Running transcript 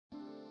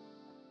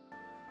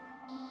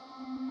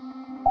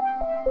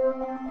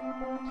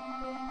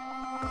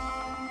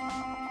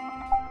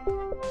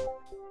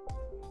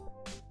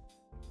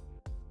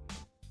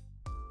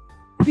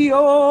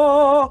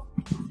Scorpio,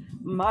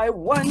 my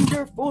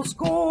wonderful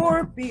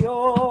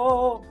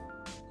Scorpio.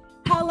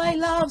 How I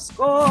love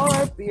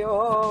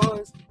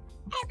Scorpios.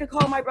 I have to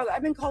call my brother.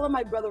 I've been calling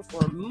my brother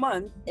for a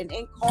month and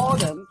ain't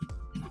called him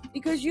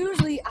because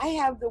usually I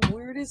have the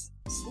weirdest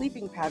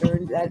sleeping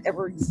pattern that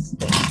ever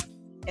existed.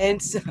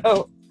 And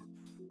so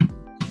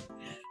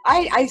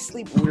I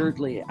sleep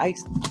weirdly. I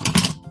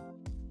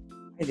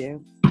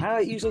do. I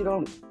usually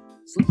don't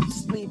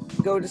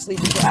go to sleep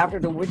until after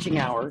the witching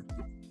hour.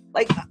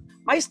 Like,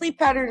 my sleep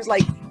pattern is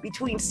like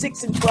between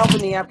 6 and 12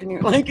 in the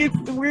afternoon. Like, it's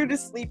the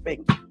weirdest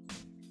sleeping.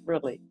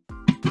 Really.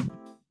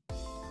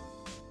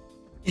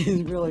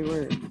 It's really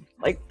weird.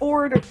 Like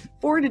 4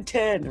 to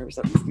 10 or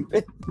something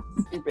stupid.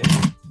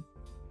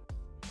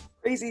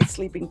 Crazy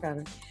sleeping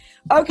pattern.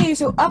 Okay,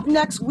 so up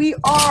next we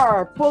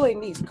are pulling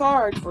these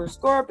cards for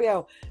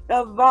Scorpio.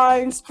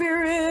 Divine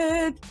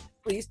Spirit,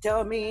 please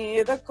tell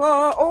me the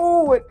card.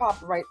 Oh, it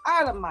popped right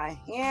out of my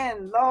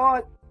hand.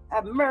 Lord,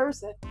 have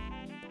mercy.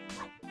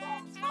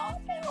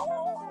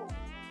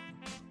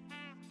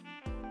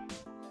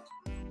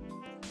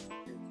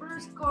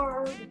 First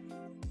card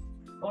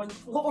on the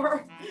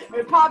floor.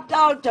 It popped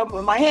out, jumped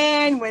with my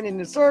hand, went in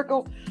the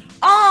circle.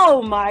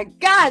 Oh my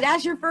God,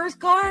 that's your first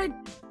card?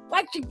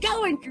 What you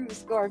going through,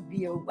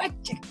 Scorpio? What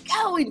you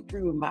going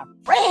through, my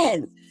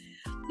friends?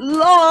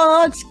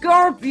 Lord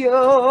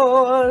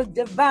Scorpio,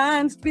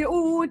 divine spirit.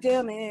 Ooh,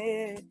 tell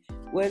me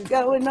what's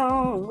going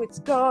on with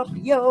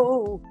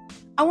Scorpio.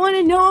 I want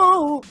to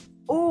know.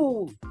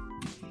 Ooh,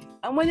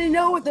 I want to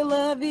know what the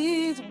love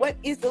is. What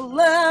is the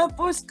love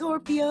for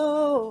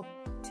Scorpio?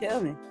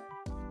 Tell me.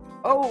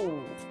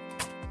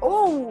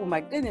 Oh my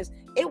goodness.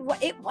 It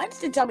wants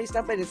to tell me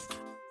stuff, but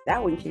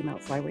that one came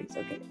out sideways.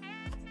 Okay.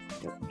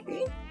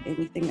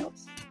 Anything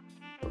else?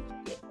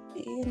 Okay.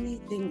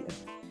 Anything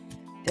else?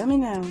 Tell me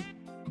now.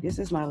 This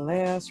is my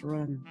last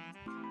run.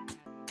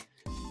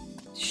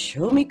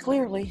 Show me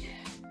clearly.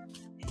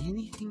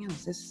 Anything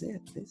else? This is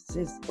it.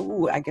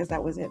 I guess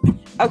that was it.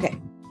 Okay.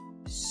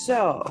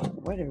 So,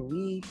 what are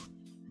we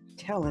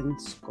telling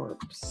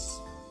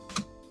Scorps?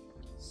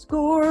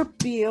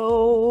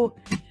 Scorpio,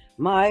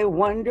 my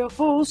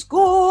wonderful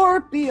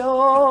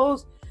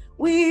Scorpios,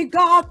 we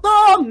got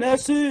the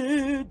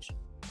message.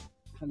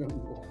 I don't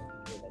know.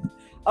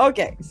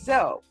 Okay,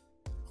 so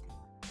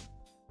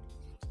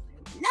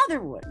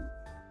another one,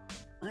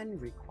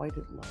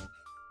 unrequited love.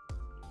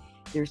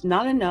 There's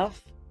not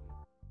enough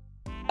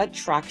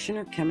attraction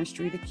or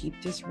chemistry to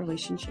keep this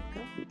relationship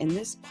going. And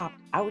this popped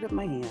out of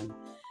my hand,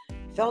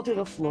 fell to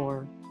the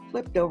floor,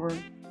 flipped over,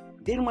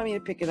 didn't want me to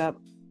pick it up,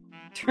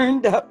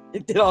 turned up,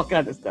 it did all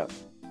kinds of stuff.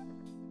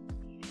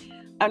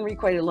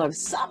 Unrequited love.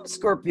 Some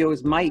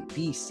Scorpios might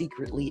be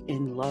secretly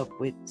in love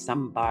with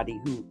somebody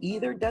who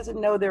either doesn't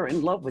know they're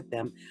in love with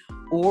them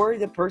or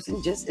the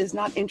person just is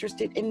not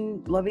interested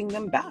in loving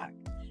them back.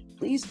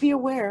 Please be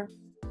aware.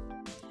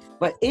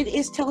 But it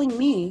is telling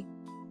me,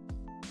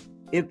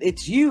 if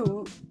it's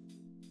you,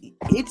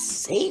 it's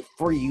safe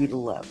for you to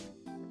love.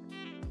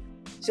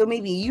 So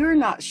maybe you're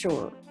not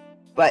sure,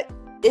 but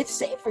it's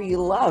safe for you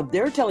to love.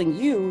 They're telling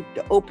you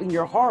to open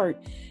your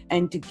heart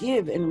and to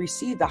give and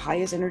receive the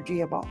highest energy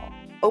of all.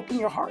 Open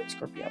your heart,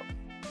 Scorpio.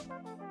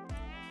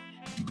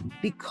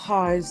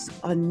 Because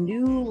a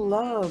new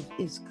love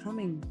is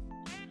coming.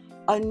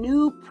 A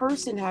new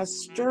person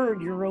has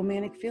stirred your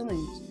romantic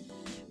feelings.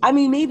 I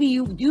mean, maybe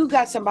you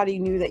got somebody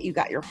new that you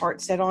got your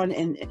heart set on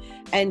and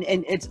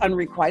it's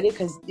unrequited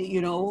because,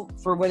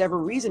 for whatever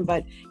reason.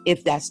 But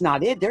if that's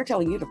not it, they're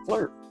telling you to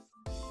flirt.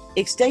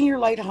 Extend your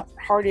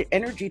light-hearted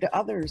energy to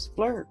others.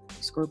 Flirt,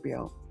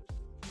 Scorpio.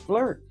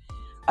 Flirt.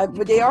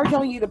 But they are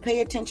telling you to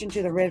pay attention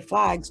to the red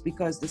flags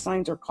because the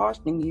signs are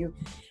cautioning you.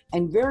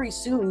 And very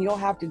soon you'll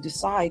have to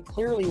decide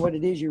clearly what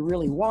it is you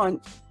really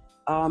want.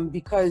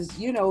 Because,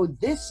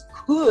 this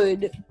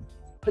could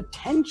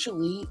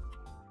potentially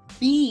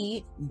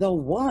be the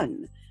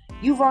one.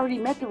 You've already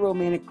met the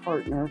romantic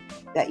partner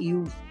that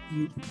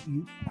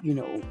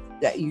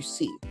that you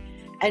see.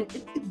 And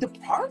the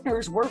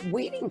partner's worth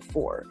waiting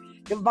for.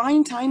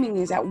 Divine timing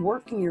is at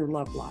work in your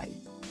love life.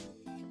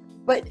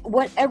 But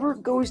whatever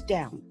goes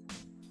down,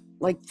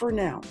 like for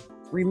now,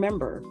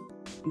 remember,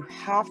 you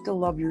have to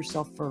love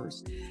yourself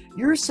first.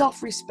 Your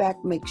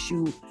self-respect makes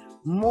you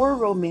more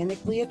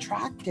romantically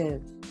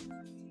attractive.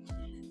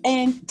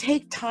 And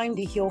take time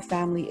to heal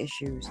family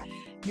issues.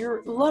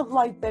 Your love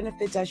life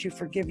benefits as you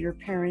forgive your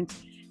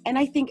parents. And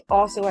I think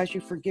also as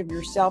you forgive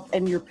yourself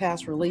and your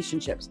past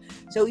relationships.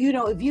 So,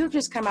 if you've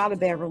just come out of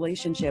a bad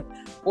relationship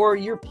or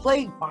you're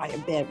plagued by a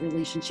bad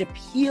relationship,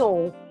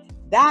 heal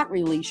that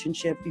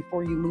relationship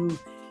before you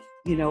move,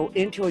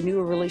 into a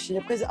new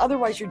relationship. Because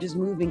otherwise you're just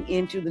moving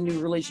into the new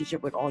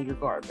relationship with all your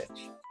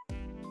garbage.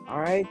 All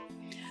right.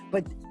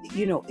 But,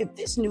 if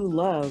this new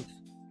love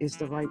is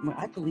the right one,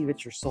 I believe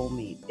it's your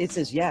soulmate. It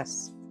says,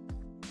 yes,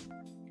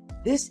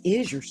 this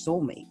is your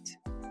soulmate.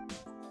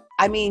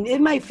 I mean, it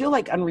might feel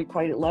like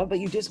unrequited love, but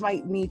you just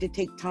might need to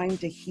take time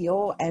to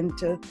heal and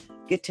to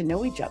get to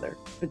know each other.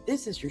 But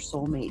this is your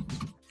soulmate.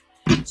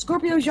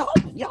 Scorpios,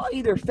 y'all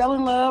either fell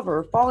in love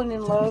or falling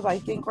in love, I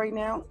think, right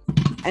now.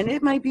 And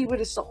it might be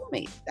with a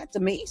soulmate. That's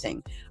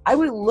amazing. I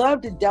would love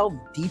to delve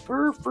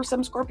deeper for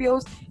some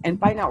Scorpios and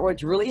find out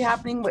what's really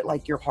happening with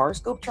like your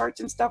horoscope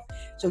charts and stuff.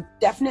 So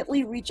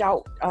definitely reach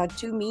out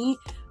to me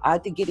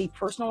to get a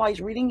personalized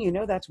reading. You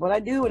know, that's what I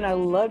do, and I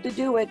love to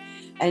do it.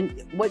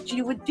 And what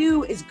you would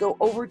do is go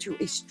over to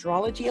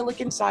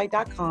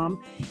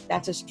astrologyalookinside.com.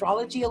 That's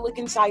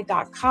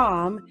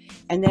astrologyalookinside.com,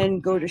 and then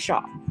go to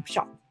shop.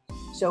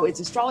 So it's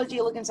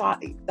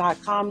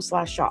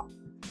astrologyalookinside.com/shop.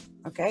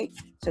 Okay,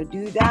 so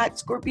do that,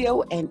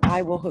 Scorpio, and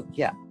I will hook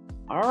you up.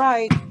 All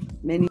right,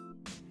 many